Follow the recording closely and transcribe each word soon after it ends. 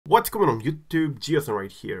What's going on YouTube, Jailbreaking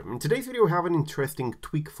right here. In today's video we have an interesting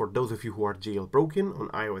tweak for those of you who are jailbroken on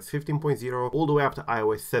iOS 15.0 all the way up to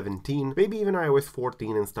iOS 17, maybe even iOS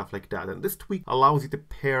 14 and stuff like that. And this tweak allows you to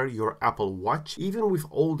pair your Apple Watch even with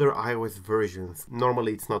older iOS versions.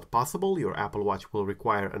 Normally it's not possible, your Apple Watch will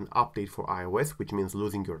require an update for iOS, which means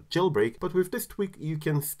losing your jailbreak, but with this tweak you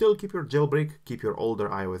can still keep your jailbreak, keep your older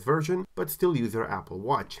iOS version, but still use your Apple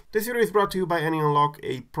Watch. This video is brought to you by AnyUnlock,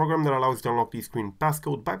 a program that allows you to unlock the screen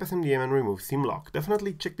passcode, bypass MDM and remove SIM lock.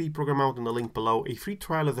 Definitely check the program out in the link below. A free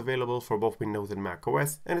trial is available for both Windows and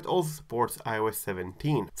macOS, and it also supports iOS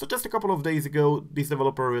 17. So just a couple of days ago, this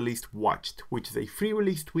developer released Watched, which is a free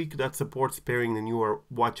release tweak that supports pairing the newer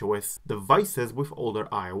watchOS devices with older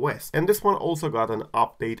iOS. And this one also got an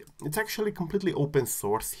update. It's actually completely open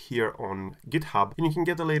source here on GitHub, and you can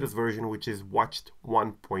get the latest version, which is Watched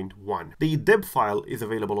 1.1. The deb file is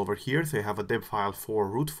available over here, so you have a deb file for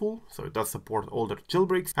rootful, so it does support older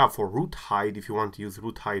jailbreaks. Have for root hide if you want to use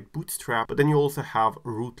root hide bootstrap, but then you also have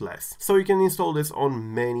rootless. So you can install this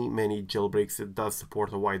on many jailbreaks. It does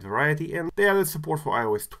support a wide variety, and they added support for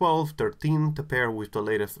iOS 12, 13 to pair with the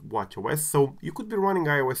latest watchOS. So you could be running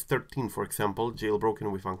iOS 13, for example,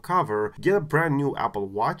 jailbroken with Unc0ver, get a brand new Apple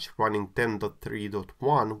Watch running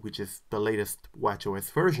 10.3.1, which is the latest watchOS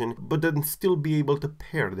version, but then still be able to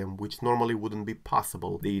pair them, which normally wouldn't be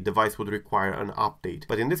possible. The device would require an update,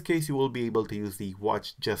 but in this case you will be able to use the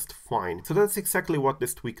watch just fine. So that's exactly what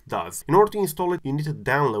this tweak does. In order to install it, you need to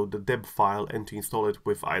download the deb file, and to install it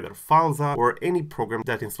with either FileZilla or any program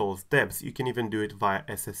that installs debs. You can even do it via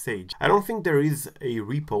SSH. I don't think there is a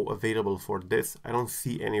repo available for this. I don't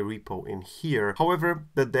see any repo in here. However,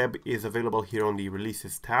 the deb is available here on the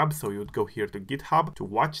releases tab. So you would go here to GitHub, to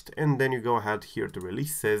Watched, and then you go ahead here to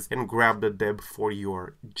releases and grab the deb for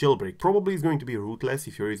your jailbreak. Probably is going to be rootless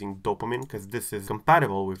if you're using Dopamine, because this is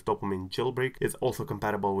compatible with Dopamine Jailbreak. It's also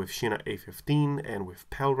compatible with Shina A15 and with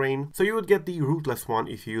Pelrain. So you would get the rootless one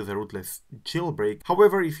if you use a rootless jailbreak.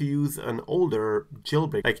 However, if you use an older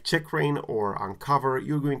jailbreak like Checkrain or Unc0ver,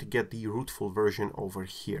 you're going to get the rootful version over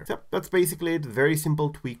here. So that's basically it. Very simple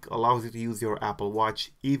tweak, allows you to use your Apple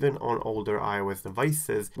Watch even on older iOS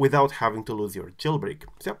devices without having to lose your jailbreak.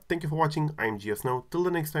 So thank you for watching. I'm Jailbroken. Till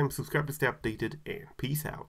the next time, subscribe to stay updated, and peace out.